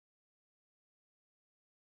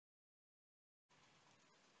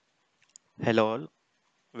Hello all,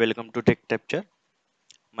 welcome to Tech Capture.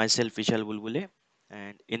 Myself Vishal Bulbule,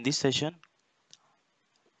 and in this session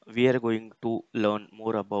we are going to learn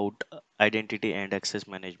more about identity and access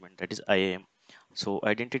management, that is IAM. So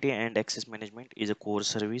identity and access management is a core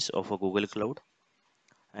service of a Google Cloud,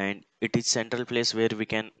 and it is central place where we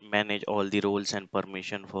can manage all the roles and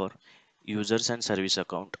permission for users and service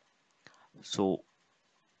account. So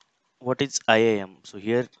what is IAM? So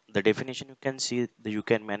here the definition you can see that you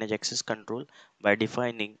can manage access control by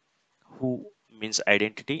defining who means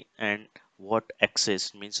identity and what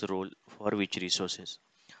access means role for which resources.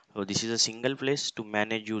 So this is a single place to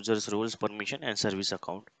manage users roles permission and service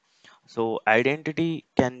account. So identity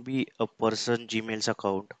can be a person Gmail's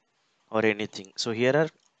account or anything. So here are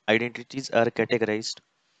identities are categorized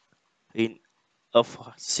in of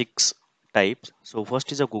six types. So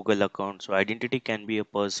first is a Google account. So identity can be a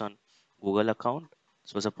person Google account.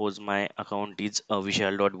 So suppose my account is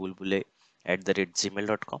vishal.bulbule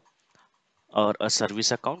 @gmail.com, or a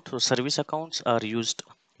service account. So service accounts are used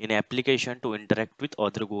in application to interact with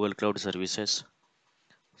other Google Cloud services.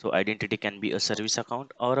 So identity can be a service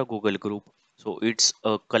account or a Google group. So it's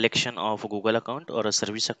a collection of Google account or a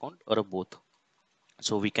service account or a both.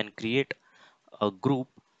 So we can create a group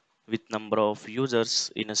with number of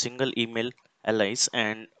users in a single email alias,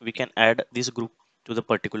 and we can add this group to the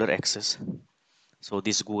particular access. So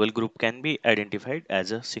this Google group can be identified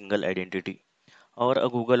as a single identity or a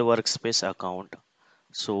Google Workspace account.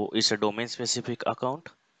 So it's a domain specific account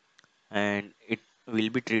and it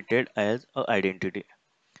will be treated as a identity.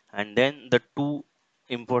 And then the two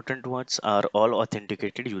important ones are all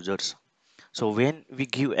authenticated users. So when we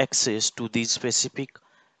give access to these specific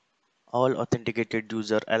all authenticated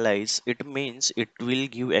user allies, it means it will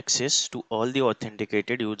give access to all the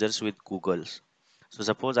authenticated users with Google's. So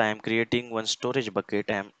suppose I am creating one storage bucket,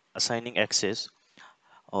 I am assigning access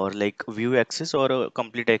or like view access or a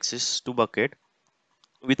complete access to bucket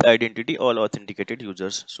with identity all authenticated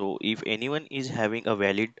users. So if anyone is having a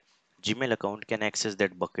valid Gmail account can access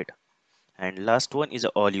that bucket. And last one is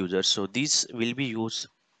all users. So this will be used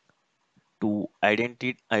to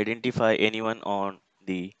identify anyone on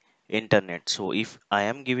the internet. So if I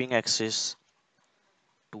am giving access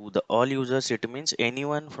to the all users, it means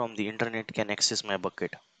anyone from the internet can access my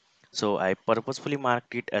bucket. So I purposefully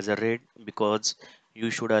marked it as a red because you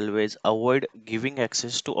should always avoid giving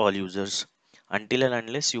access to all users until and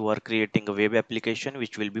unless you are creating a web application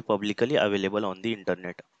which will be publicly available on the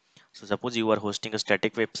internet. So suppose you are hosting a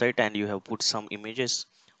static website and you have put some images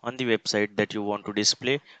on the website that you want to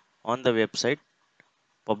display on the website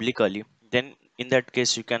publicly, then in that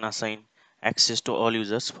case you can assign access to all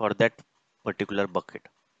users for that particular bucket.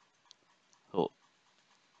 So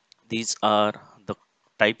these are the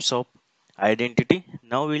types of identity.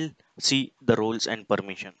 Now we'll see the roles and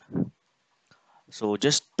permission. So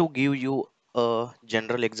just to give you a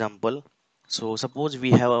general example, so suppose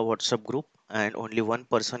we have a WhatsApp group and only one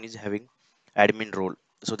person is having admin role.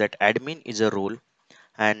 So that admin is a role,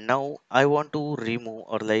 and now I want to remove,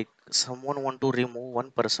 or like someone want to remove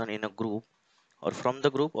one person in a group or from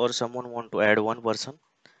the group, or someone want to add one person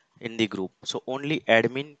in the group. So only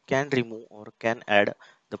admin can remove or can add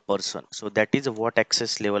the person. So that is what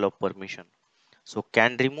access level of permission. So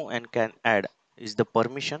can remove and can add is the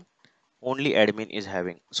permission only admin is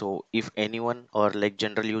having. So if anyone or like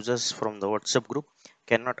general users from the WhatsApp group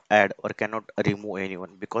cannot add or cannot remove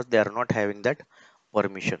anyone because they are not having that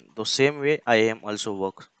permission. The same way IAM also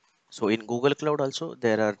works. So in Google Cloud also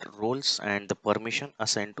there are roles and the permission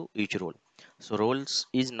assigned to each role. So roles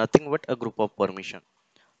is nothing but a group of permission.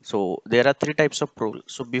 So there are three types of role.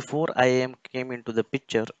 So before IAM came into the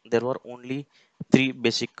picture, there were only three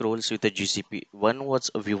basic roles with a GCP. One was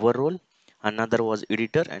a viewer role, another was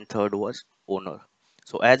editor, and third was owner.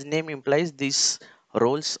 So as name implies, these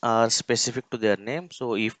roles are specific to their name.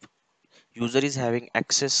 So if user is having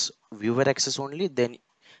access, viewer access only, then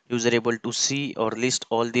user able to see or list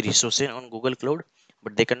all the resources on Google Cloud,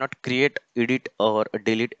 but they cannot create, edit, or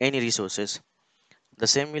delete any resources. The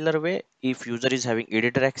similar way, if user is having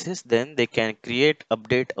editor access, then they can create,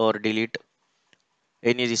 update or delete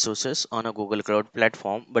any resources on a Google Cloud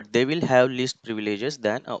platform, but they will have least privileges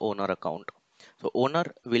than a owner account. So owner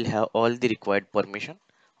will have all the required permission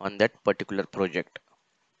on that particular project.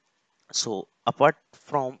 So apart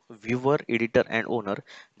from viewer, editor and owner,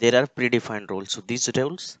 there are predefined roles. So these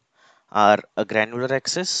roles are a granular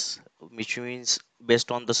access, which means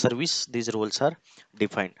based on the service, these roles are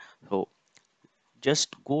defined. So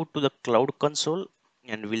just go to the cloud console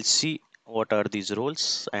and we'll see what are these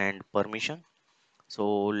roles and permission.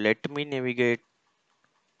 So let me navigate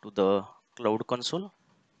to the cloud console.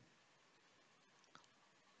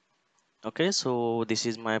 Okay, so this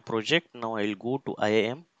is my project. Now I'll go to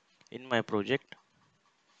IAM in my project.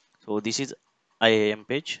 So this is IAM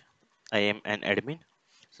page. I am an admin.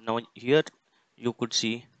 So now here you could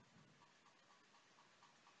see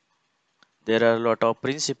there are a lot of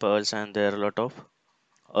principles and there are a lot of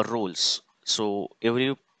roles. So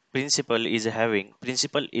every principal is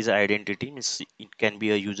identity, means it can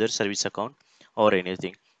be a user service account or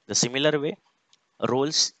anything. The similar way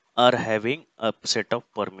roles are having a set of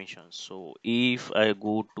permissions. So if I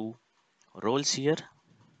go to roles here,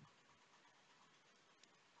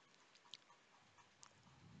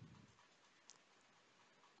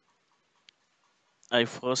 I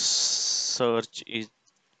first search is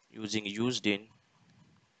using used in,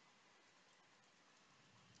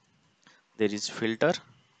 there is filter,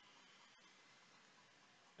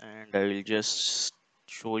 and I will just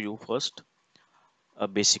show you first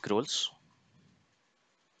basic roles.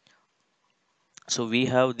 So we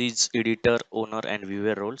have this editor, owner, and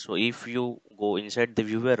viewer role. So if you go inside the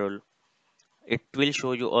viewer role, it will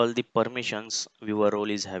show you all the permissions viewer role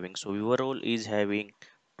is having. So viewer role is having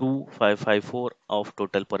 2554 of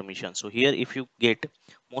total permission. So here if you get,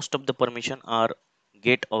 most of the permission are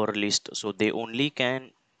get or list, so they only can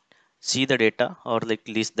see the data or like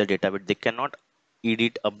list the data, but they cannot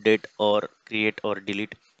edit, update, or create or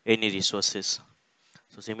delete any resources.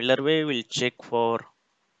 So similar way we'll check for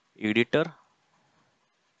editor.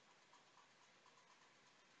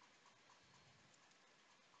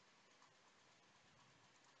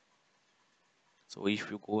 So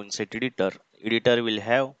if you go inside editor, editor will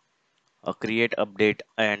have a create, update,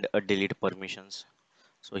 and a delete permissions.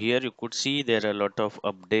 So here you could see there are a lot of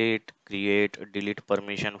update, create, delete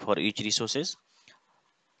permission for each resources.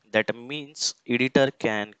 That means editor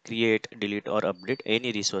can create, delete, or update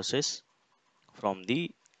any resources from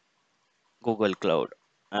the Google Cloud.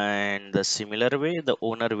 And the similar way, the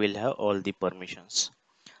owner will have all the permissions.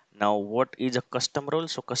 Now, what is a custom role?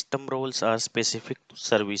 So custom roles are specific to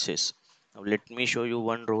services. Now, let me show you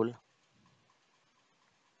one role: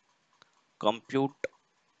 compute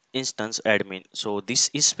instance admin. So this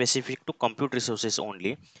is specific to compute resources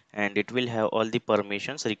only, and it will have all the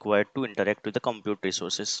permissions required to interact with the compute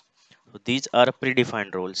resources. So these are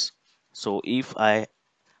predefined roles. So if I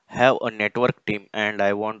have a network team and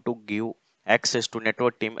I want to give access to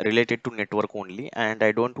network team related to network only, and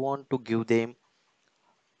I don't want to give them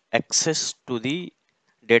access to the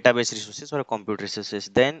database resources or compute resources,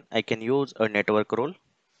 then I can use a network role.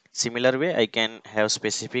 Similar way, I can have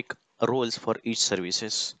specific roles for each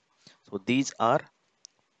services. So these are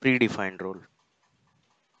predefined role.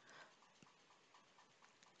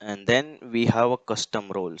 And then we have a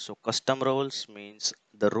custom role. So custom roles means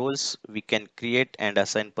the roles we can create and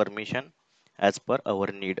assign permission as per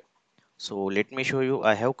our need. So let me show you.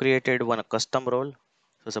 I have created one custom role.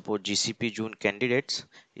 So suppose GCP June candidates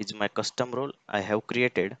is my custom role I have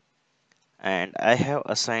created, and I have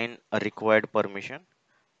assigned a required permission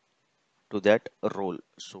to that role.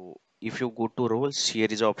 So if you go to roles, here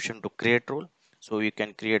is option to create role. So you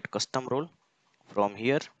can create custom role from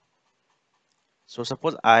here. So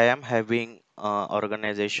suppose I am having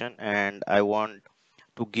organization and I want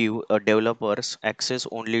to give a developers access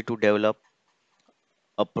only to develop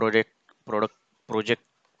a product project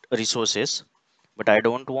resources, but I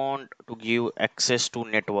don't want to give access to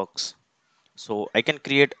networks. So I can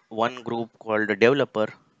create one group called developer,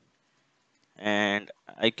 and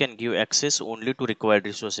I can give access only to required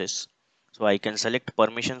resources. So I can select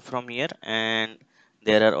permission from here, and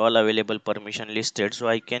there are all available permission listed. So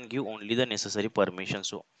I can give only the necessary permission.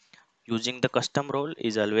 So using the custom role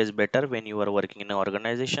is always better when you are working in an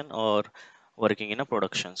organization or working in a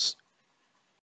productions.